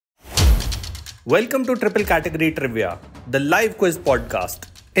Welcome to Triple Category Trivia, the live quiz podcast.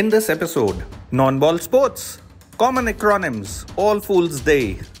 In this episode, non-ball sports, common acronyms, All Fools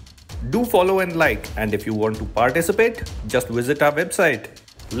Day. Do follow and like, and if you want to participate, just visit our website.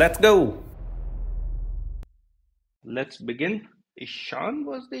 Let's go. Let's begin. Ishan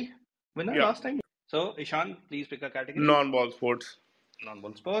was the winner Yeah. last time. So, Ishan, please pick a category. Non-ball sports.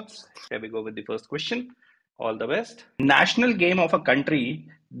 Non-ball sports. Here we go with the first question. All the best. National game of a country.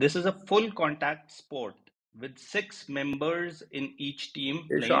 This is a full contact sport with 6 members in each team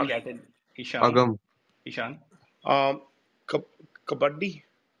Ishan. playing at an Ishan. Agam. Ishan. Kabaddi.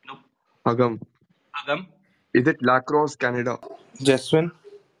 Nope. Agam. Agam. Is it lacrosse, Canada? Jaswin.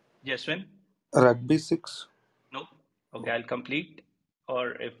 Jaswin. Rugby 6. Nope. Okay, I'll complete.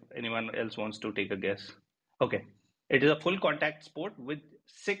 Or if anyone else wants to take a guess. Okay. It is a full contact sport with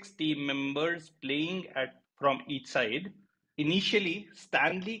 6 team members playing from each side. Initially,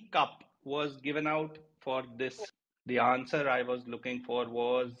 Stanley Cup was given out for this. The answer I was looking for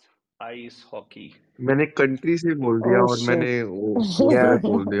was ice hockey. मैंने country से बोल दिया और मैंने वो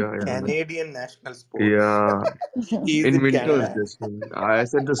बोल दिया यार. Canadian national sport. Yeah. He is In in winters, Canada. this one. I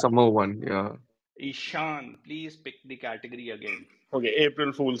said the summer one. Yeah. Ishan, please pick the category again. Okay,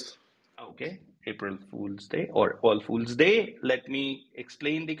 April Fools. Okay, April Fool's Day or All Fool's Day. Let me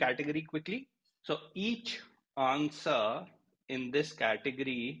explain the category quickly. So each answer in this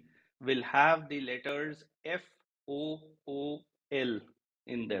category will have the letters F, O, O, L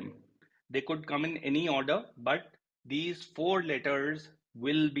in them. They could come in any order, but these 4 letters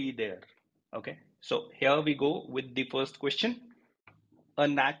will be there. Okay, so here we go with the first question. A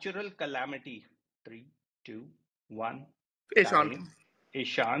natural calamity. 3, 2, 1. Ishan. Time.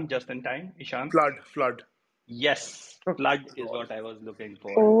 Ishan, just in time. Ishan. Flood. Yes, flood is what I was looking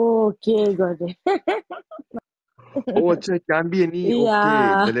for. Okay, got it. Oh, अच्छा, it can be any.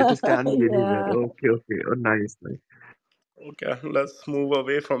 Yeah. Okay, the letters can be anywhere. Yeah. Okay. Oh, nice. Okay, let's move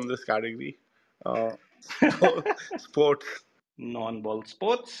away from this category. Sports. Non-ball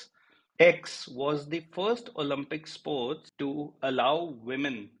sports. X was the first Olympic sport to allow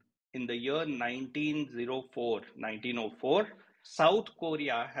women in the year 1904. South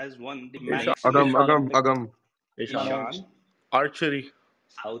Korea has won the maximum Agam. Ishan. Archery.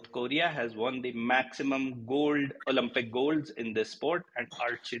 South Korea has won the maximum Olympic golds in this sport, and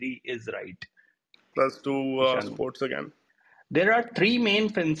archery is right. Let's do Ishan. sports again. There are 3 main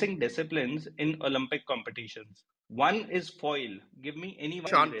fencing disciplines in Olympic competitions. One is foil. Give me any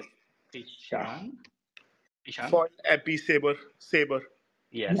one. Ishan. Ishan. Foil, epi, saber.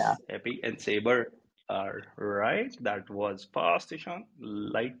 Yes, Yeah. epi and saber are right. That was fast, Ishan.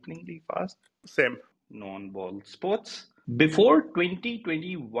 Lightningly fast. Same. Non-ball sports. Before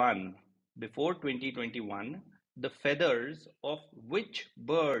 2021, the feathers of which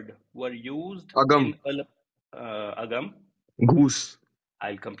bird were used Agam. in Agam? Goose.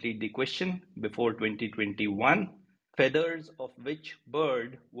 I'll complete the question. Before 2021, feathers of which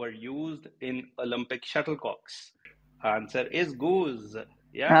bird were used in Olympic shuttlecocks? Answer is goose.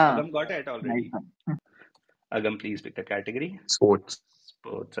 Yeah, Agam got it already. Agam, please pick a category. Sports.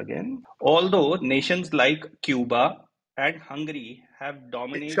 Sports again. Although nations like Cuba and Hungary have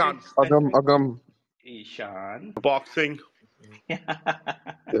dominated. Agam. Ishan. Boxing.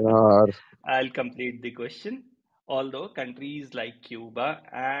 I'll complete the question. Although countries like Cuba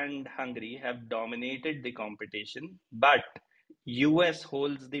and Hungary have dominated the competition, but US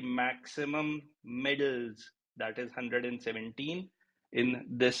holds the maximum medals, that is 117 in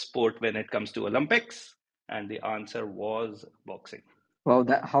this sport when it comes to Olympics, and the answer was boxing. Wow,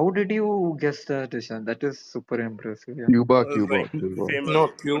 how did you guess that, Ishan? That is super impressive. Yeah. Cuba. No,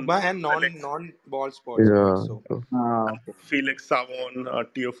 Cuba and non-ball sports. Yeah. So. Okay. Felix Savon,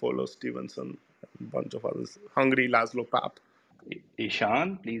 Teofilo Stevenson, a bunch of others. Hungary, Laszlo Papp.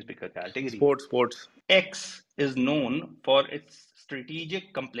 Ishan, please pick a category. Sports. X is known for its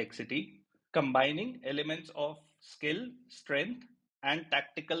strategic complexity, combining elements of skill, strength, and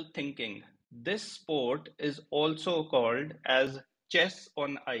tactical thinking. This sport is also called as chess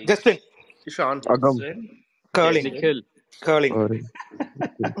on ice. Justin. Ishan. Agam. Curling. Nikhil. Curling.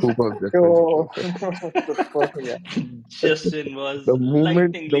 Justin was The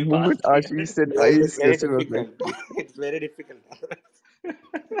moment fast. Ashish said ice, Justin was like, It's very difficult.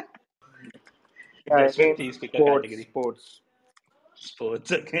 Justin, please pick a category.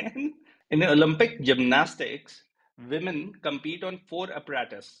 Sports Again. In Olympic gymnastics, women compete on 4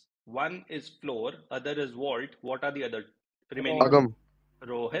 apparatus. One is floor, other is vault. What are the other remaining? Agam.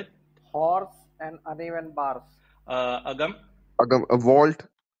 Rohit. Horse and uneven bars. Agam. A vault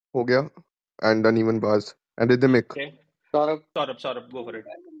हो गया and uneven bars and rhythmic. Okay. Saurabh, go for it.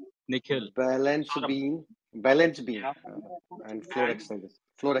 Nikhil. Balance Saurabh. beam, Yeah. and floor And exercises.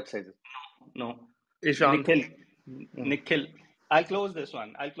 Floor exercises. no. Ishan. Nikhil. I'll close this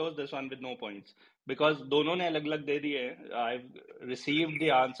one. With no points because दोनों ने अलग-अलग दे दिए. I've received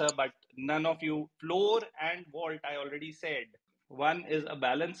the answer, but none of you. Floor and vault, I already said. One is a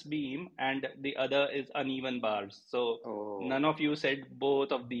balance beam and the other is uneven bars. So none of you said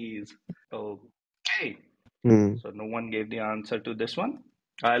both of these. Okay. Hmm. So no one gave the answer to this one.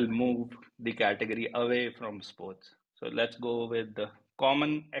 I'll move the category away from sports. So let's go with the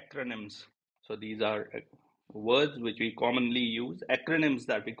common acronyms. So these are words which we commonly use, acronyms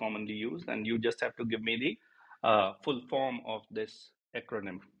that we commonly use, and you just have to give me the full form of this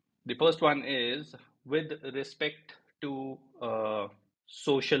acronym. The first one is with respect to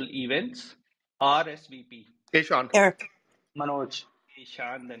social events, RSVP. Ishan. Eric. Manoj.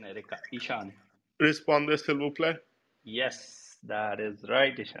 Ishan, then Erika. Ishan. Responde, s'il vous plaît. Yes, that is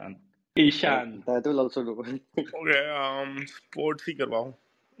right, Ishan. Ishan. That will also do. Okay, sports ही करवाओ.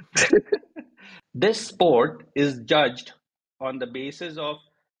 This sport is judged on the basis of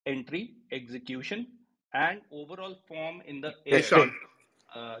entry, execution, and overall form in the air. Ishan.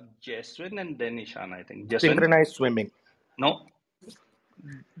 Jeswin and then Ishan, I think. Jeswin? Synchronized swimming. No.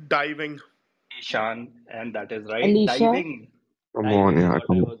 Diving. Ishan, and that is right. Alicia? Diving. Come Diving on, is yeah, what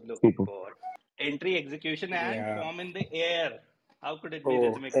come I on. was looking Super. for. Entry, execution, and Yeah. form in the air. How could it be Oh,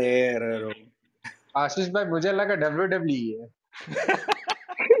 rhythmically? air. आशीष भाई मुझे लगा WWE है.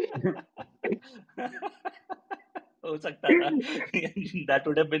 हो सकता था. That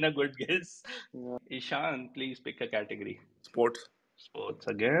would have been a good guess. Ishan, please pick a category. Sports. Sports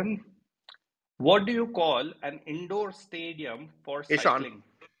again. What do you call an indoor stadium for Ishan. cycling?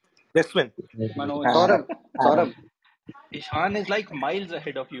 Jaswin. Manoj. Saurabh. Ishan is like miles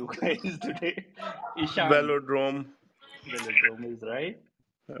ahead of you guys today. Ishan. Velodrome. Velodrome is right.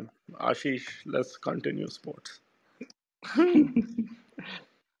 Ashish, let's continue sports.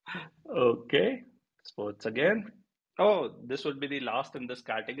 Okay. Sports again. Oh, this would be the last in this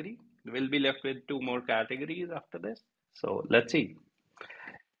category. We'll be left with two more categories after this. So let's see.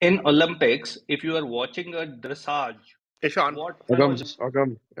 In Olympics, if you are watching a dressage, Ishan. what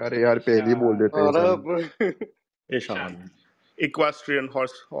अगम अरे यार पहले ही बोल देते हैं Ishan. Saurabh. Ishan. Equestrian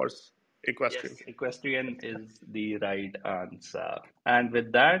horse. Equestrian. Yes, equestrian is the right answer. And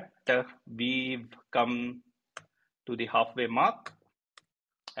with that, we've come to the halfway mark,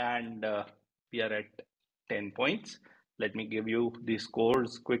 and we are at 10 points. Let me give you the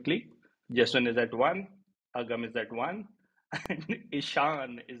scores quickly. Jason is at 1, Agam is at 1, and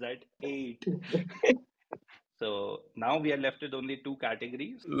Ishan is at 8. So now we are left with only two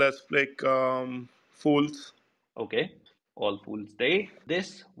categories. Let's pick fools. Okay, All Fools Day.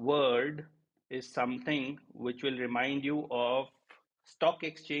 This word is something which will remind you of stock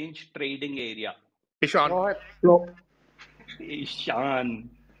exchange trading area. Ishan. Rohit. Ishan.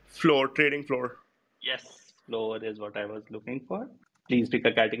 Floor. Trading floor. Yes, floor is what I was looking for. Please pick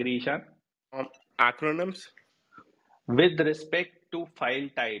a category, Ishan. Acronyms. With respect to file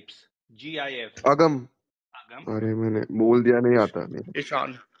types, GIF. Agam Agam. अरे मैंने बोल दिया नहीं आता मेरे.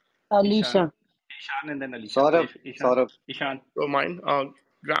 Ishan. Alicia. Ishan and then Alicia. Saurabh. Ishan. Saurabh. Ishan. So mine.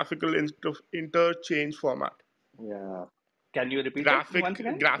 Graphical interchange format. Yeah. Can you repeat it once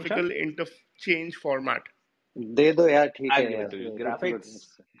again? Graphical Ishan? interchange format. दे दो यार ठीक I'll है give यार. it to you. Graphics.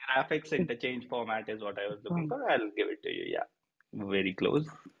 Graphics interchange format is what I was looking for. I'll give it to you. Yeah, very close.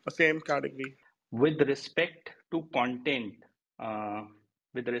 Same category. With respect to content,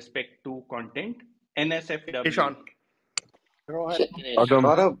 NSFW. Ishan. Rohit.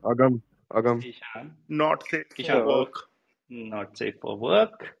 Agam Ishan. Not safe for Ishan. work. Not safe for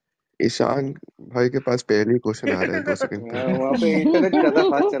work. Ishan भाई के पास पहले ही question आ रहा है 2 second हाँ, वहाँ पे internet ज्यादा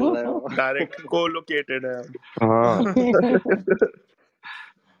fast चल रहा है. Direct co-located. हाँ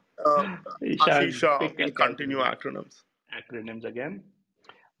Ishan, Ashish, pick a we'll continue category. acronyms. Acronyms again.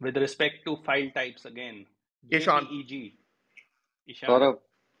 With respect to file types again. Ishan. JPEG. Ishan. Saurabh.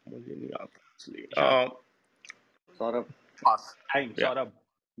 मुझे नहीं आता इसलिए. Ishan. Saurabh. Pass. Time, Yeah. Saurabh.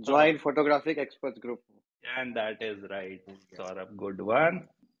 Joint Photographic Experts Group. And that is right. Saurabh, good one.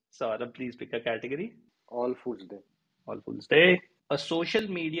 Saurabh, please pick a category. All Foods Day. All Fools Day. A social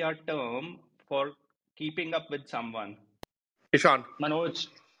media term for keeping up with someone. Ishan. Manoj.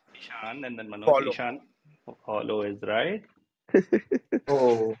 Ishan and then Manoj. Follow. Ishan. Follow is right.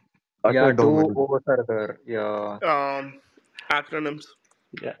 Oh, utter yeah, two dominance. over further. Yeah. Acronyms.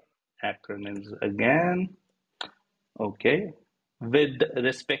 Yeah. Acronyms again. Okay. With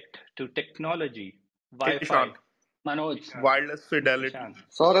respect to technology. Wi-Fi. Ishan. Manoj. Wireless fidelity. Ishan.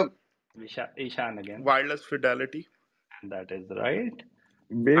 Saurabh. Ishan again. Wireless fidelity. And that is right.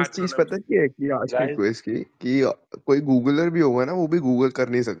 Best चीज पता है क्या है कि आज की Guys, quiz की कि कोई गूगलर भी होगा ना वो भी गूगल कर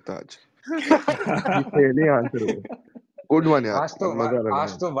नहीं सकता आज ये पहले आंसर हो गुड वन यार मजा लगा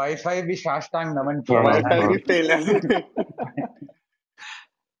आज तो वाईफाई भी साष्टांग नमन किया हाँ वाईफाई हाँ भी फेल है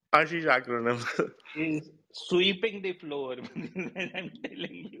Ashish acronym. is sweeping the floor. I'm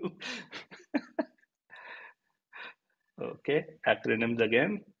telling you. Okay, acronyms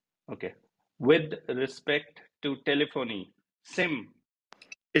again. Okay. With respect to telephony, SIM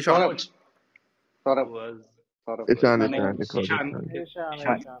Ishan. Saurabh. Saurabh. was Saurabh. Ishan Manoj. Ishan it was Ishan.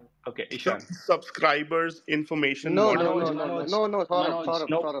 Ishan Ishan. Okay, Ishan. Subscribers information No, module. no, no, no, no, no, no, Saurabh, Saurabh,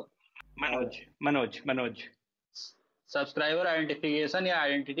 No. Saurabh. Manoj. Subscriber identification या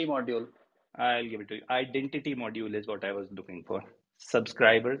identity module I'll give it to you. Identity module is what I was looking for.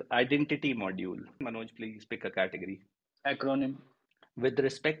 Subscribers identity module. Manoj, please pick a category. Acronym With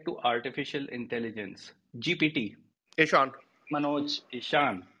respect to artificial intelligence, GPT. Ishan. Manoj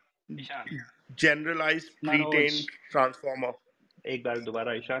Ishan. Generalized pre-trained transformer. एक बार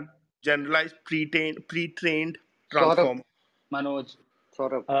दोबारा Ishan. Generalized pre-trained Saurabh. transformer. Manoj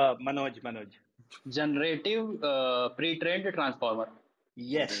Saurabh. Manoj. Generative pre trend transformer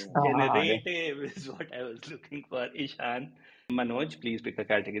Yes, generative is what I was looking for. Ishan. Manoj, please pick a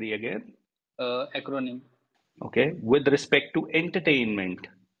category again. Acronym Okay. With respect to entertainment,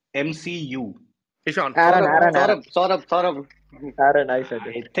 MCU. Ishan. Aaron. Saurabh. Aaron, I said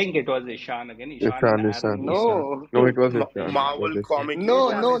I it. think it was Ishan again. Ishan. No. it was Ishan Marvel comic. No.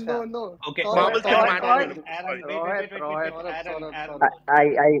 Okay. Marvel Saurabh. Cinematic. Aaron, Saurabh.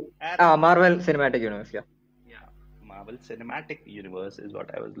 Aaron. Marvel Cinematic Universe. Yeah, Yeah, Marvel Cinematic Universe is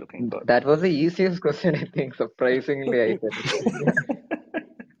what I was looking for. that was the easiest question. I think surprisingly, I said it.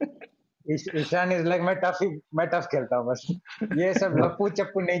 Ishan is like मैं tough खेलता हूँ बस ये सब लप्पू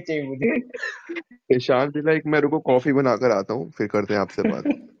चप्पू नहीं चाहिए मुझे ईशान भी लाइक मैं रुको कॉफी बनाकर आता हूँ फिर करते हैं आपसे बात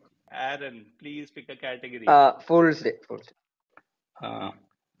Aaron, please pick a category. Fool's Day.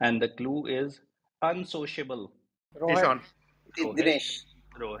 And the clue is unsociable. Ishan. Dinesh.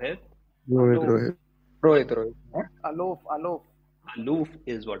 Rohit. Rohit Aloof. Aloof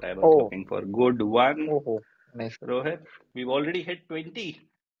is what I was looking for. Good one. Oh, nice. Rohit, we've already hit 20.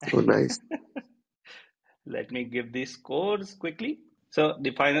 oh nice Let me give the scores quickly. So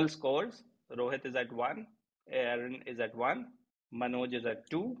the final scores, Rohit is at 1, Aaron is at 1, Manoj is at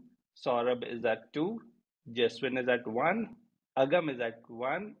 2, Saurabh is at 2, Jaswin is at 1, Agam is at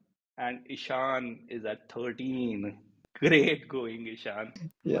 1, and Ishan is at 13. Great going, Ishan.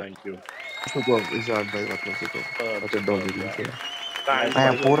 Thank you. superb Ishan भाई मतलब superb अच्छा dog Thanks. I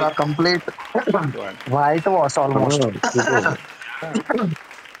am pura complete. Good one. White was almost. superb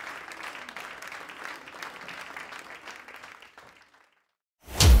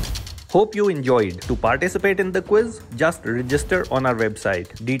Hope you enjoyed. To participate in the quiz, just register on our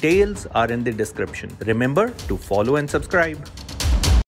website. Details are in the description. Remember to follow and subscribe.